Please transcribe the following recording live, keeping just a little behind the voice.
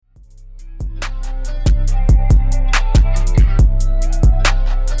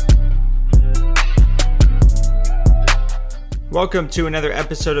Welcome to another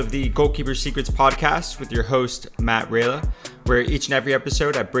episode of the Goalkeeper Secrets podcast with your host, Matt Rayla, where each and every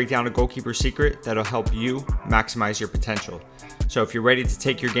episode I break down a goalkeeper secret that'll help you maximize your potential. So if you're ready to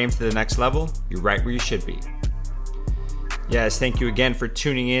take your game to the next level, you're right where you should be. Yes, thank you again for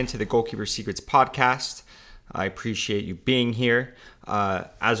tuning in to the Goalkeeper Secrets podcast. I appreciate you being here.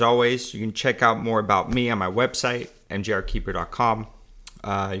 As always, you can check out more about me on my website, mjrkeeper.com.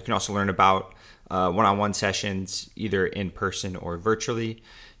 You can also learn about one-on-one sessions, either in person or virtually.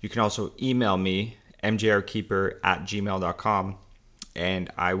 You can also email me, mjrkeeper@gmail.com,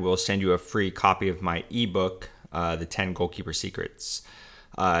 and I will send you a free copy of my ebook, The 10 Goalkeeper Secrets.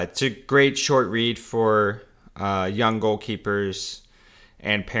 It's a great short read for young goalkeepers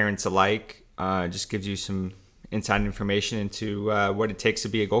and parents alike. Just gives you some inside information into what it takes to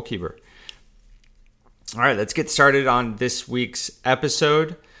be a goalkeeper. All right, let's get started on this week's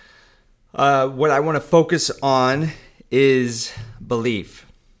episode. What I want to focus on is belief.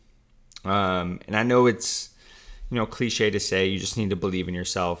 And I know it's, cliche to say you just need to believe in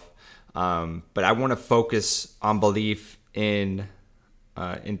yourself. But I want to focus on belief in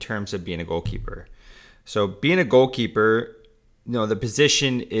terms of being a goalkeeper. So being a goalkeeper, the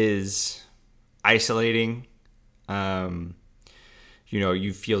position is isolating. You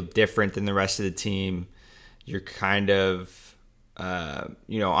feel different than the rest of the team. You're kind of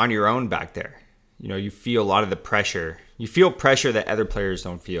on your own back there. You feel a lot of the pressure. You feel pressure that other players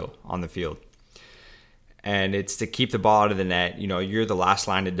don't feel on the field. And it's to keep the ball out of the net. You're the last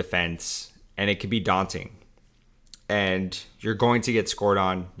line of defense, and it can be daunting. And you're going to get scored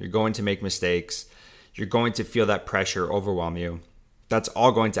on. You're going to make mistakes. You're going to feel that pressure overwhelm you. That's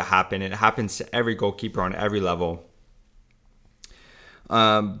all going to happen. It happens to every goalkeeper on every level.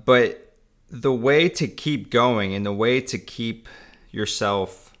 But the way to keep going and the way to keep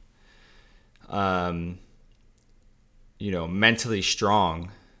yourself, mentally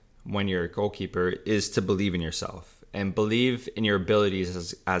strong when you're a goalkeeper is to believe in yourself and believe in your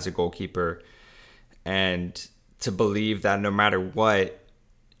abilities as a goalkeeper, and to believe that no matter what,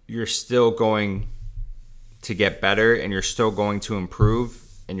 you're still going to get better and you're still going to improve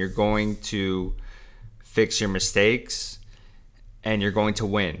and you're going to fix your mistakes and you're going to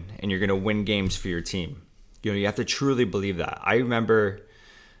win and you're going to win games for your team. You have to truly believe that. I remember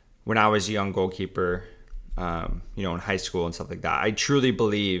when I was a young goalkeeper, in high school and stuff like that, I truly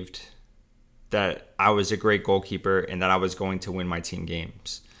believed that I was a great goalkeeper and that I was going to win my team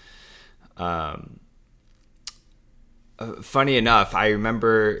games. Funny enough, I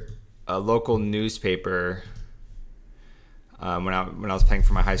remember a local newspaper, when I was playing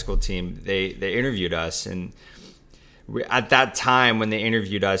for my high school team, they interviewed us, and at that time when they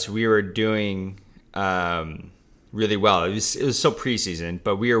interviewed us, we were doing really well. It was still preseason,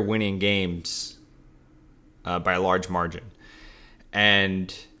 but we were winning games by a large margin,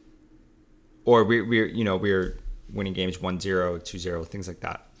 or we were winning games 1-0, 2-0, things like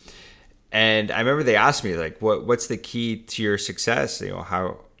that. And I remember they asked me, like, what's the key to your success?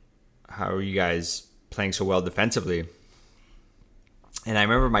 How are you guys playing so well defensively? And I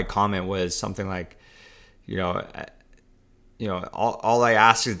remember my comment was something like, all I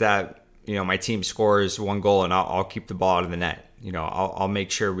ask is that my team scores one goal and I'll keep the ball out of the net. I'll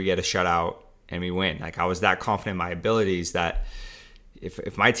make sure we get a shutout and we win. Like, I was that confident in my abilities that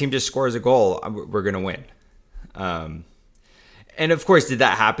if my team just scores a goal, we're going to win. And of course, did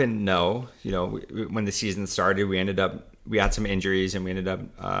that happen? No. When the season started, we had some injuries and we ended up,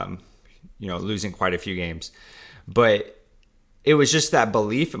 losing quite a few games. But it was just that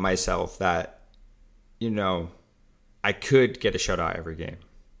belief in myself that, I could get a shutout every game,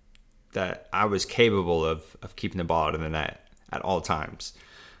 that I was capable of keeping the ball out of the net at all times.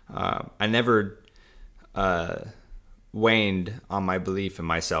 I never waned on my belief in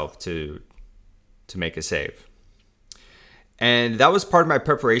myself to make a save. And that was part of my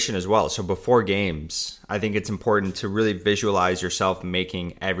preparation as well. So before games, I think it's important to really visualize yourself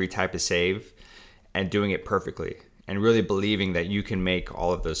making every type of save and doing it perfectly, and really believing that you can make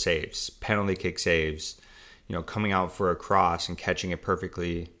all of those saves, penalty kick saves, coming out for a cross and catching it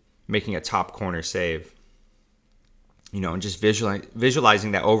perfectly, making a top corner save, and just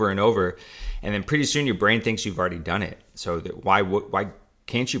visualizing that over and over. And then pretty soon your brain thinks you've already done it. So why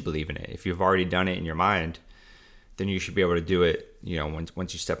can't you believe in it? If you've already done it in your mind, then you should be able to do it,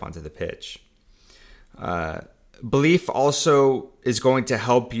 once you step onto the pitch. Belief also is going to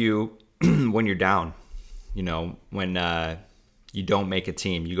help you when you're down. When you don't make a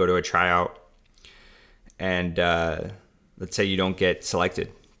team, you go to a tryout, and let's say you don't get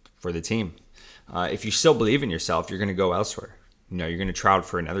selected for the team. If you still believe in yourself, you're going to go elsewhere. You're going to try out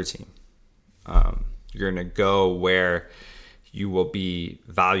for another team. You're going to go where you will be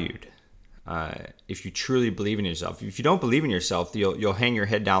valued. If you truly believe in yourself. If you don't believe in yourself, you'll hang your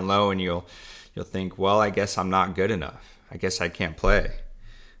head down low and you'll think, well, I guess I'm not good enough. I guess I can't play,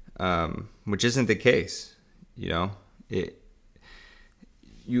 which isn't the case. You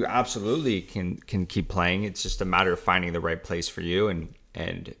absolutely can keep playing. It's just a matter of finding the right place for you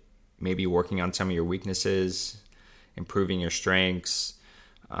and maybe working on some of your weaknesses, improving your strengths,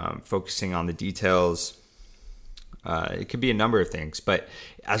 focusing on the details. It could be a number of things, but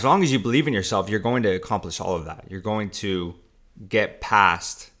as long as you believe in yourself, you're going to accomplish all of that. You're going to get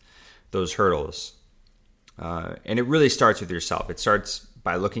past those hurdles. And it really starts with yourself. It starts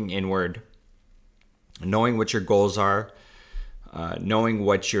by looking inward, knowing what your goals are, knowing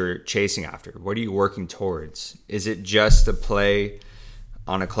what you're chasing after. What are you working towards? Is it just to play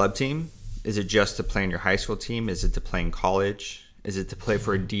on a club team? Is it just to play in your high school team? Is it to play in college? Is it to play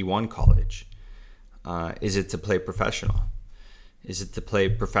for a D1 college? Is it to play professional? Is it to play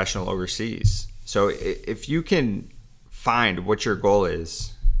professional overseas? So if you can find what your goal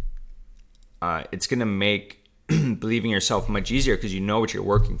is, it's going to make believing in yourself much easier because you know what you're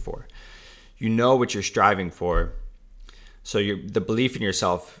working for. You know what you're striving for. So the belief in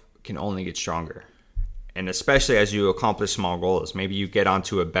yourself can only get stronger. And especially as you accomplish small goals, maybe you get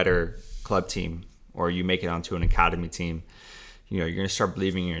onto a better club team or you make it onto an academy team, you're going to start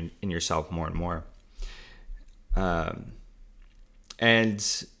believing in yourself more and more.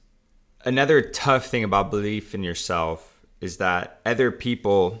 And another tough thing about belief in yourself is that other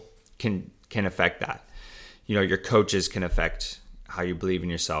people can affect that. Your coaches can affect how you believe in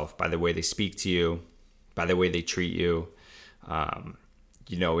yourself by the way they speak to you, by the way they treat you.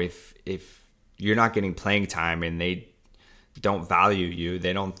 If you're not getting playing time and they don't value you,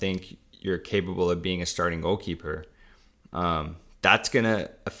 they don't think you're capable of being a starting goalkeeper, that's going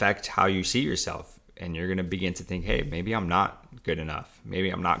to affect how you see yourself. And you're going to begin to think, hey, maybe I'm not good enough. Maybe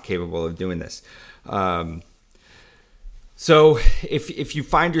I'm not capable of doing this. So if you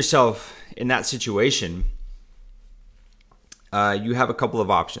find yourself in that situation, you have a couple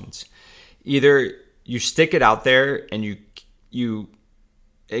of options. Either you stick it out there and you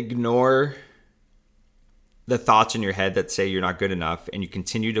ignore the thoughts in your head that say you're not good enough, and you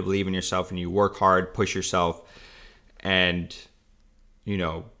continue to believe in yourself and you work hard, push yourself, and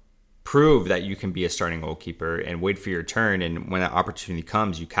prove that you can be a starting goalkeeper and wait for your turn. And when that opportunity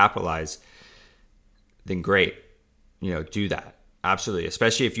comes, you capitalize, then great. Do that. Absolutely.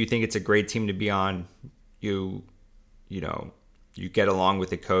 Especially if you think it's a great team to be on, you get along with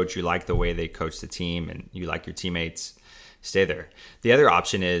the coach, you like the way they coach the team and you like your teammates, stay there. The other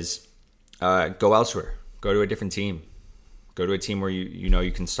option is go elsewhere. Go to a different team. Go to a team where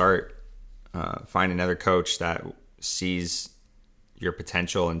you can start. Find another coach that sees your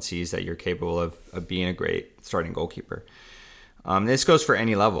potential and sees that you're capable of being a great starting goalkeeper. This goes for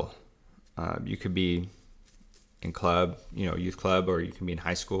any level. You could be in club, youth club, or you can be in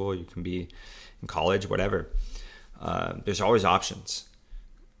high school, you can be in college, whatever. There's always options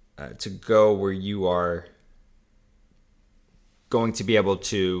to go where you are going to be able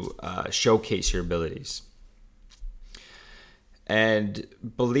to showcase your abilities. And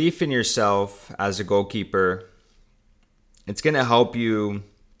belief in yourself as a goalkeeper, it's going to help you,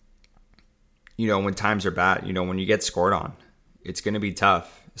 when times are bad, when you get scored on. It's going to be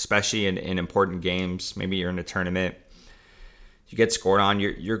tough, especially in important games. Maybe you're in a tournament. You get scored on,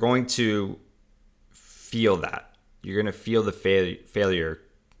 you're going to feel that. You're going to feel the failure,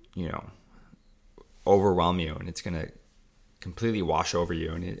 overwhelm you, and it's going to completely wash over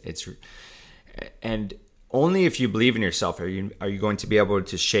you. And only if you believe in yourself are you going to be able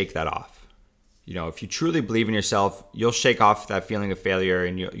to shake that off. If you truly believe in yourself, you'll shake off that feeling of failure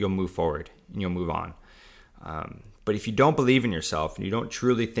and you'll move forward and you'll move on. But if you don't believe in yourself and you don't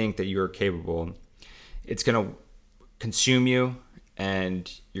truly think that you're capable, it's going to consume you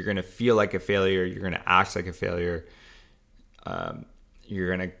and you're going to feel like a failure. You're going to act like a failure. You're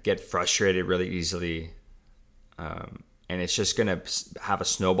going to get frustrated really easily. And it's just going to have a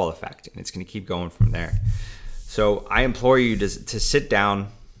snowball effect and it's going to keep going from there. So I implore you to sit down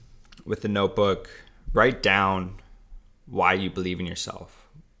with a notebook, write down why you believe in yourself.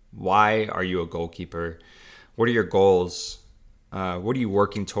 Why are you a goalkeeper? What are your goals? What are you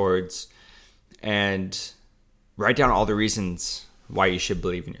working towards? And write down all the reasons why you should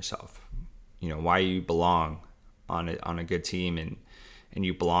believe in yourself. Why you belong on a good team and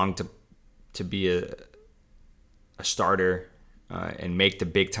you belong to be a starter and make the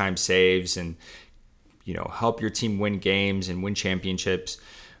big time saves and help your team win games and win championships.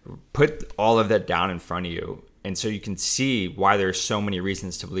 Put all of that down in front of you, and so you can see why there's so many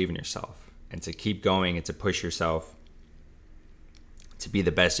reasons to believe in yourself and to keep going and to push yourself. to be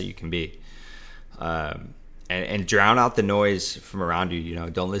the best that you can be. And drown out the noise from around you. You know,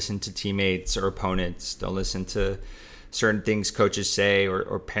 don't listen to teammates or opponents. Don't listen to certain things coaches say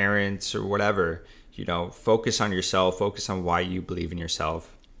or parents or whatever. You know, focus on yourself. Focus on why you believe in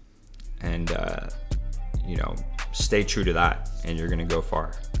yourself, and you know, stay true to that, and you're gonna go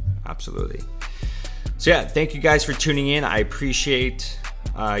far. Absolutely. So yeah, thank you guys for tuning in. I appreciate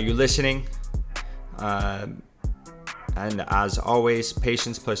you listening. And as always,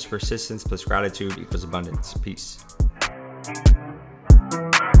 patience plus persistence plus gratitude equals abundance. Peace.